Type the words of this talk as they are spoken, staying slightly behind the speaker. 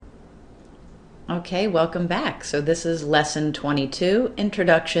Okay, welcome back. So this is lesson 22,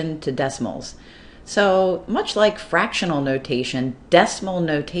 Introduction to Decimals. So much like fractional notation, decimal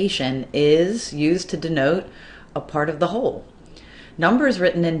notation is used to denote a part of the whole. Numbers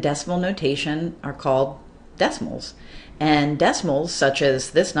written in decimal notation are called decimals. And decimals, such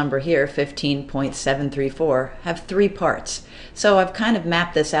as this number here, 15.734, have three parts. So I've kind of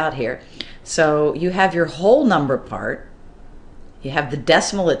mapped this out here. So you have your whole number part, you have the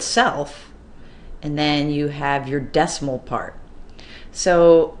decimal itself, and then you have your decimal part.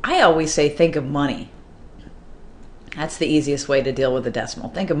 So I always say think of money. That's the easiest way to deal with a decimal.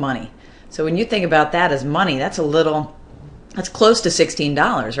 Think of money. So when you think about that as money, that's close to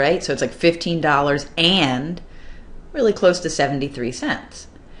 $16, right? So it's like $15 and really close to 73 cents.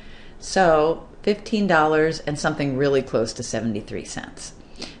 So $15 and something really close to 73 cents.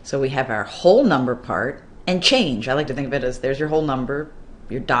 So we have our whole number part and change. I like to think of it as there's your whole number,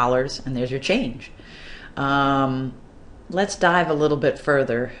 your dollars, and there's your change. Let's dive a little bit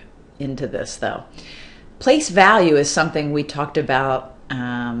further into this though. Place value is something we talked about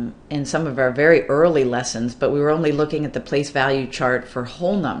in some of our very early lessons, but we were only looking at the place value chart for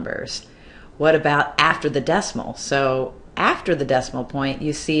whole numbers. What about after the decimal? So after the decimal point,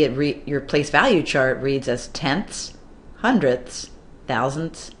 you see your place value chart reads as tenths, hundredths,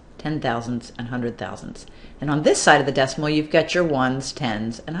 thousandths, 10,000ths, and 100,000ths. And on this side of the decimal, you've got your ones,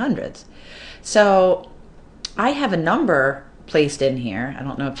 tens, and hundreds. So I have a number placed in here. I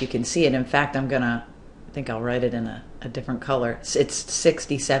don't know if you can see it. In fact, I think I'll write it in a different color. It's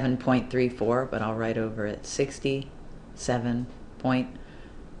 67.34, but I'll write over it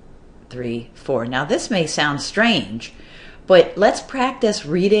 67.34. Now this may sound strange, but let's practice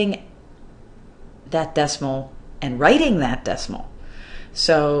reading that decimal and writing that decimal.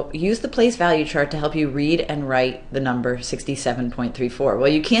 So use the place value chart to help you read and write the number 67.34. Well,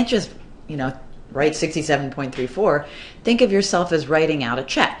 you can't just, write 67.34. Think of yourself as writing out a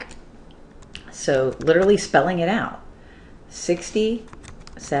check. So literally spelling it out.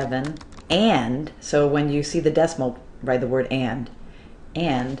 67 and, so when you see the decimal, write the word and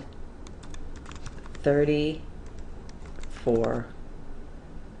 34,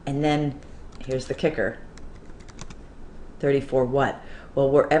 and then here's the kicker. 34 what? Well,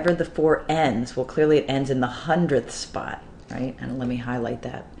 wherever the 4 ends, well, clearly it ends in the hundredth spot, right? And let me highlight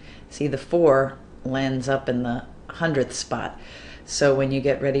that. See, the 4 lands up in the hundredth spot. So when you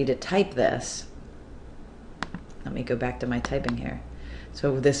get ready to type this, let me go back to my typing here.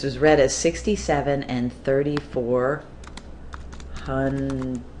 So this was read as 67 and 34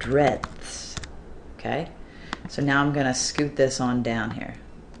 hundredths, okay? So now I'm gonna scoot this on down here.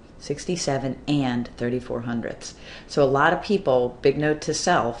 67 and 34 hundredths. So a lot of people, big note to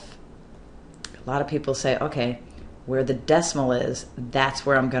self, a lot of people say, okay, where the decimal is, that's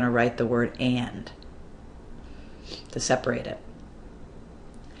where I'm going to write the word and to separate it.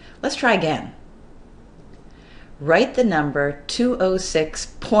 Let's try again. Write the number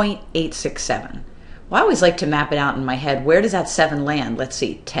 206.867. Well, I always like to map it out in my head. Where does that 7 land? Let's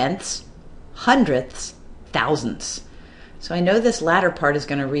see, tenths, hundredths, thousandths. So I know this latter part is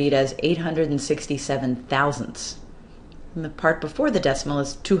going to read as 867 thousandths. And the part before the decimal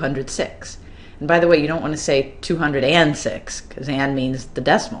is 206. And by the way, you don't want to say 206 because and means the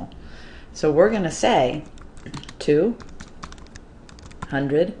decimal. So we're going to say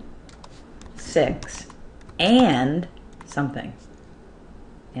 206 and something.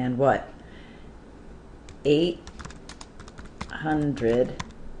 And what?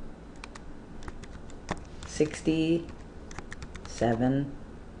 867,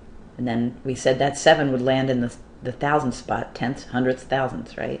 and then we said that 7 would land in the thousandth spot, tenths, hundredths,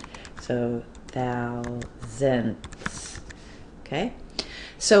 thousandths, right? So thousandths. Okay.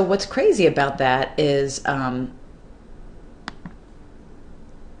 So what's crazy about that is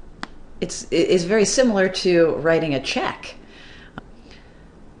it's very similar to writing a check.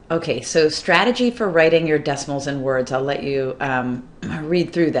 Okay, so strategy for writing your decimals in words. I'll let you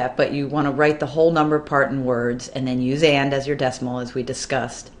read through that, but you want to write the whole number part in words and then use and as your decimal as we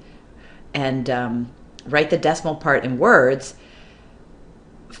discussed. And write the decimal part in words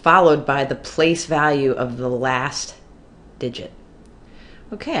followed by the place value of the last digit.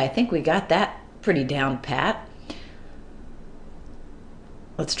 Okay, I think we got that pretty down pat.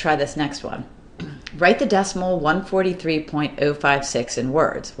 Let's try this next one. Write the decimal 143.056 in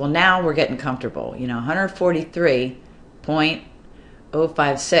words. Well, now we're getting comfortable.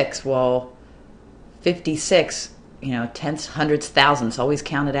 143.056, well, 56, tenths, hundredths, thousandths, always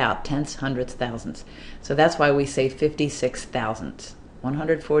count it out, tenths, hundredths, thousandths. So that's why we say 56 thousandths,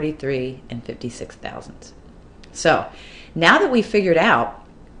 143 and 56 thousandths. So now that we figured out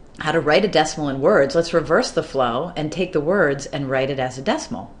how to write a decimal in words, let's reverse the flow and take the words and write it as a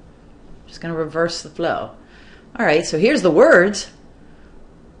decimal. Just going to reverse the flow. All right, so here's the words.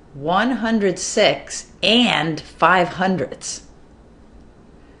 106 and 500ths.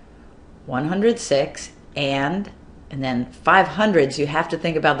 106 and then 500ths, you have to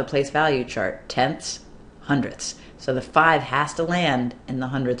think about the place value chart. Tenths, hundredths. So the 5 has to land in the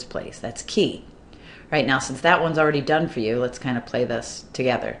hundredths place. That's key. Right now, since that one's already done for you, let's kind of play this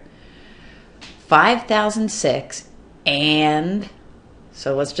together. 5006 and,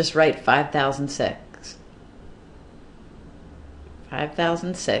 so let's just write 5006.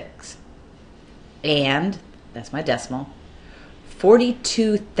 5006 and, that's my decimal,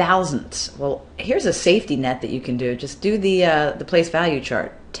 42 thousandths. Well, here's a safety net that you can do. Just do the place value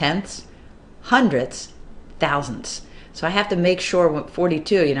chart. Tenths, hundredths, thousandths. So I have to make sure,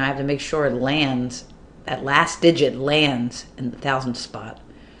 42, I have to make sure it lands, that last digit lands in the thousandth spot.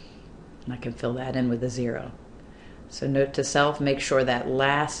 And I can fill that in with a 0. So note to self, make sure that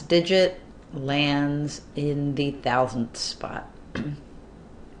last digit lands in the thousandth spot.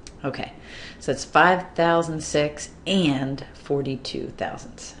 Okay, so it's 5006 and 42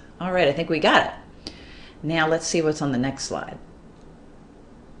 thousandths. All right, I think we got it. Now let's see what's on the next slide.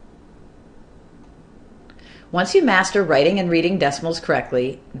 Once you master writing and reading decimals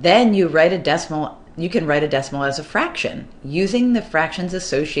correctly, then you write a decimal. You can write a decimal as a fraction using the fractions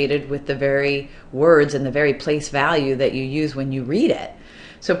associated with the very words and the very place value that you use when you read it.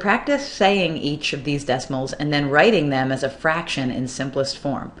 So practice saying each of these decimals and then writing them as a fraction in simplest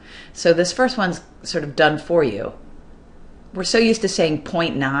form. So this first one's sort of done for you. We're so used to saying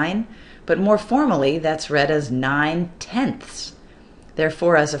 0.9, but more formally that's read as 9 tenths.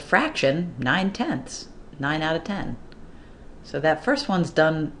 Therefore, as a fraction, 9 tenths, 9 out of 10. So that first one's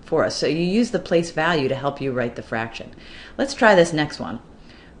done for us. So you use the place value to help you write the fraction. Let's try this next one.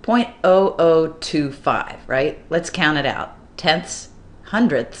 0.0025, right? Let's count it out. Tenths,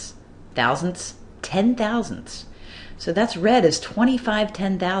 hundredths, thousandths, 10 thousandths. So that's read as 25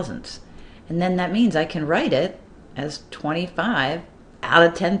 10 thousandths. And then that means I can write it as 25 out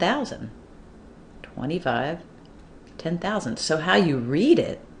of 10,000. 25 10 thousandths. So how you read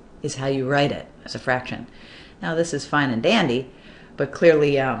it is how you write it as a fraction. Now this is fine and dandy, but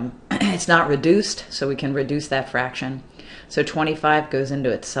clearly it's not reduced, so we can reduce that fraction. So 25 goes into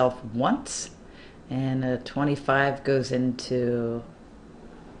itself once, and 25 goes into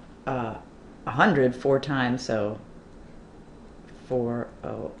 100 4 times, so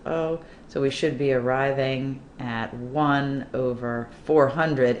 400. So we should be arriving at 1 over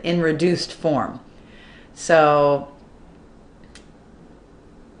 400 in reduced form. So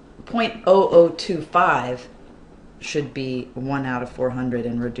 0.0025 should be 1 out of 400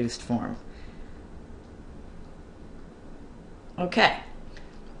 in reduced form. Okay,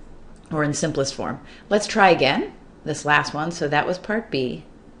 or in simplest form. Let's try again, this last one. So that was part B.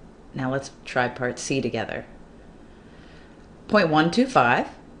 Now let's try part C together. 0.125.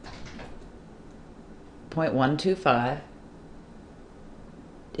 0.125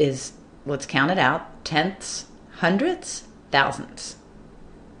 is, let's count it out, tenths, hundredths, thousandths.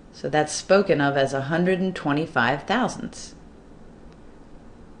 So that's spoken of as 125 thousandths.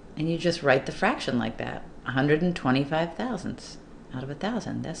 And you just write the fraction like that, 125 thousandths out of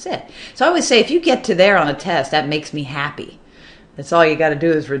 1,000. That's it. So I always say, if you get to there on a test, that makes me happy. That's all you got to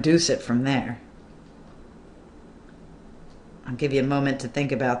do is reduce it from there. I'll give you a moment to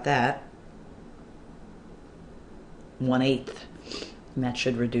think about that. 1/8. And that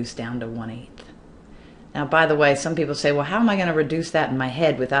should reduce down to 1/8. Now, by the way, some people say, well, how am I going to reduce that in my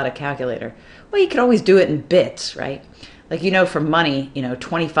head without a calculator? Well, you could always do it in bits, right? Like, for money,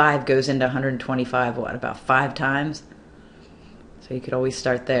 25 goes into 125, what, about 5 times? So you could always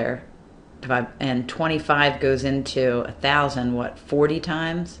start there. And 25 goes into 1,000, what, 40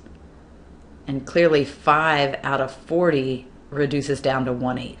 times? And clearly 5 out of 40 reduces down to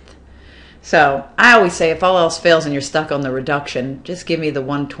 1/8. So I always say, if all else fails and you're stuck on the reduction, just give me the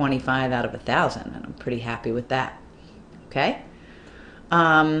 125 out of 1,000, and I'm pretty happy with that. Okay?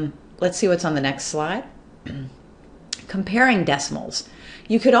 Let's see what's on the next slide. Comparing decimals.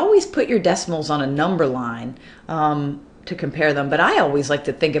 You could always put your decimals on a number line to compare them, but I always like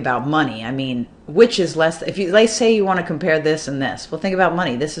to think about money. I mean, which is less? If you, let's say you want to compare this and this, well, think about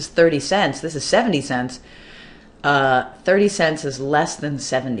money. This is 30 cents. This is 70 cents. 30 cents is less than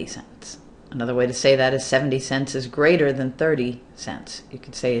 70 cents. Another way to say that is 70 cents is greater than 30 cents. You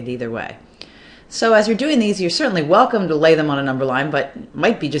could say it either way. So as you're doing these, you're certainly welcome to lay them on a number line, but it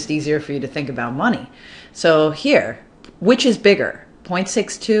might be just easier for you to think about money. So here, which is bigger,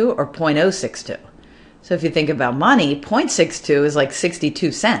 0.62 or 0.062? So if you think about money, 0.62 is like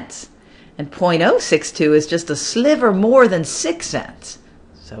 62 cents. And 0.062 is just a sliver more than 6 cents.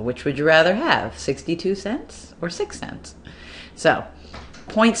 So which would you rather have, 62 cents or 6 cents? So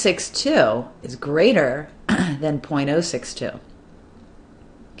 0.62 is greater than 0.062.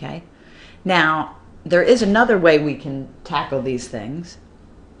 Okay? Now, there is another way we can tackle these things.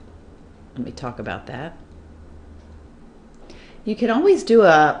 Let me talk about that. You can always do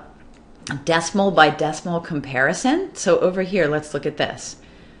a decimal by decimal comparison. So over here, let's look at this.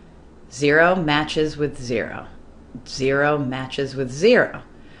 0 matches with 0. 0 matches with 0.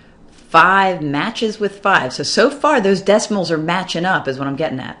 5 matches with 5. So far those decimals are matching up is what I'm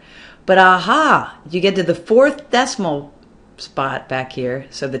getting at. But aha, you get to the 4th decimal spot back here.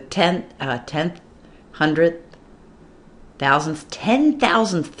 So the 10th, 100th, 1000th,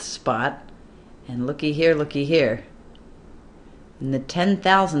 10,000th spot. And looky here. In the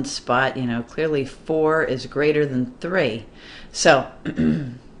 10,000th spot, clearly 4 is greater than 3. So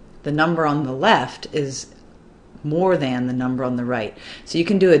the number on the left is more than the number on the right. So you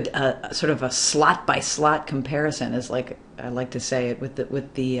can do a sort of a slot by slot comparison, as like I like to say it, with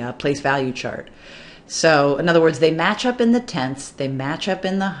the place value chart. So in other words, they match up in the tenths, they match up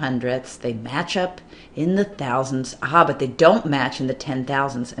in the hundredths, they match up in the thousands. But they don't match in the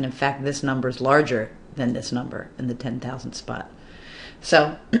 10,000s. And in fact, this number is larger than this number in the 10,000 spot.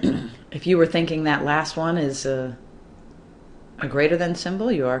 So if you were thinking that last one is a greater than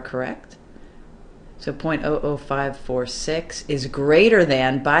symbol, you are correct. So 0.00546 is greater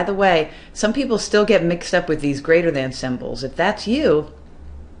than. By the way, some people still get mixed up with these greater than symbols. If that's you,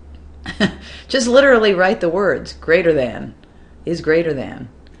 just literally write the words greater than is greater than.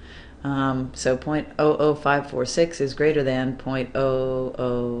 So 0.00546 is greater than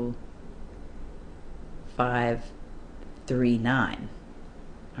 0.00539.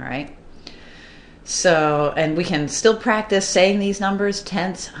 All right. So, and we can still practice saying these numbers: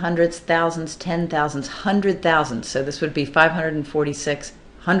 tenths, hundredths, thousands, 10,000s, 100,000s. So this would be 546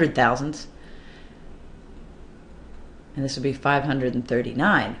 100,000s. And this would be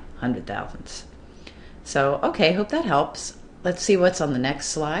 539 100,000s. So, okay, hope that helps. Let's see what's on the next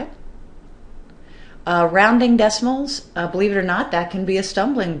slide. Rounding decimals, believe it or not, that can be a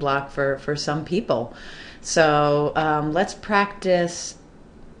stumbling block for some people. So let's practice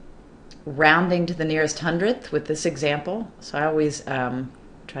rounding to the nearest hundredth with this example. So I always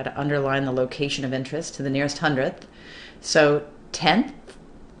try to underline the location of interest to the nearest hundredth. So 10th,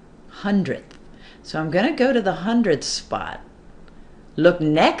 100th. So I'm going to go to the hundredth spot, look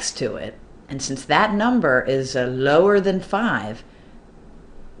next to it, and since that number is lower than 5,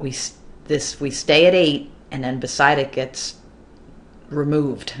 we stay at 8, and then beside it gets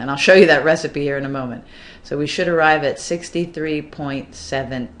removed. And I'll show you that recipe here in a moment. So we should arrive at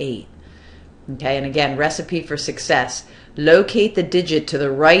 63.78. Okay, and again, recipe for success. Locate the digit to the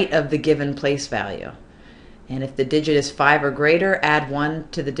right of the given place value. And if the digit is 5 or greater, add 1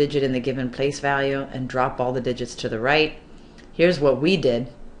 to the digit in the given place value and drop all the digits to the right. Here's what we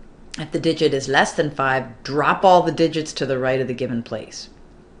did. If the digit is less than 5, drop all the digits to the right of the given place.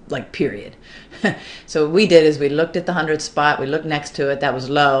 Like, period. So what we did is we looked at the 100th spot, we looked next to it, that was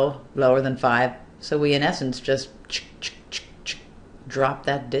lower than 5. So we, in essence, just dropped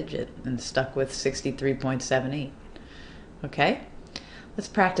that digit and stuck with 63.78. Okay? Let's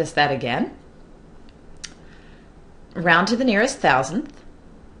practice that again. Round to the nearest thousandth,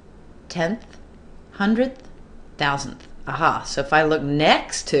 10th, 100th, 1000th. Aha. So if I look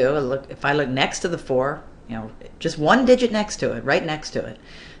next to, if I look next to the 4, just one digit next to it, right next to it,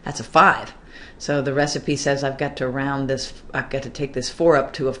 that's a 5. So the recipe says I've got to round this, I've got to take this 4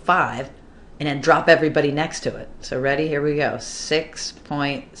 up to a 5 and then drop everybody next to it. So ready? Here we go.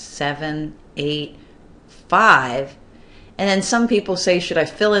 6.785. And then some people say, should I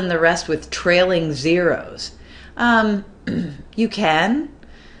fill in the rest with trailing zeros? You can,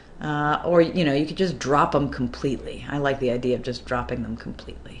 or you could just drop them completely. I like the idea of just dropping them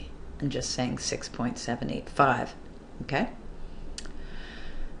completely and just saying 6.785. Okay?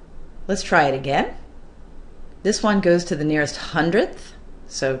 Let's try it again. This one goes to the nearest hundredth,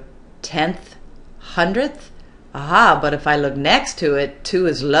 so 10th, 100th. Aha, but if I look next to it, 2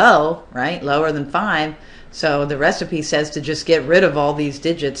 is low, right? Lower than 5. So the recipe says to just get rid of all these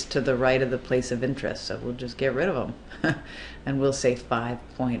digits to the right of the place of interest. So we'll just get rid of them. And we'll say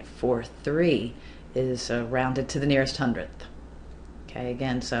 5.43 is rounded to the nearest hundredth. Okay,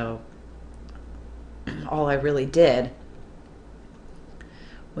 again, so all I really did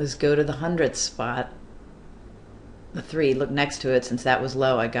was go to the hundredth spot, the 3, look next to it. Since that was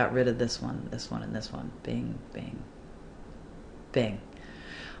low, I got rid of this one, and this one. Bing, bing, bing.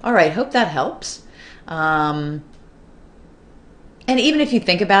 All right, hope that helps. And even if you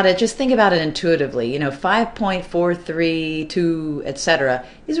think about it, just think about it intuitively. 5.432, etc.,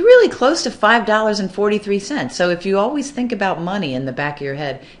 is really close to $5.43. So if you always think about money in the back of your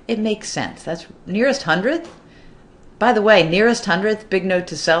head, it makes sense. That's nearest hundredth. By the way, nearest hundredth, big note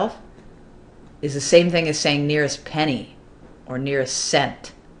to self, is the same thing as saying nearest penny or nearest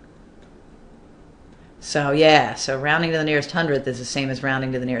cent. So yeah, so rounding to the nearest hundredth is the same as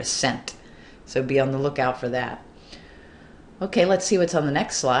rounding to the nearest cent. So be on the lookout for that. Okay, let's see what's on the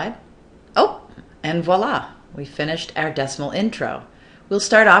next slide. Oh, and voila, we finished our decimal intro. We'll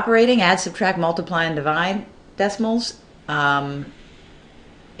start operating add, subtract, multiply, and divide decimals in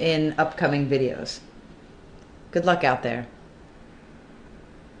upcoming videos. Good luck out there.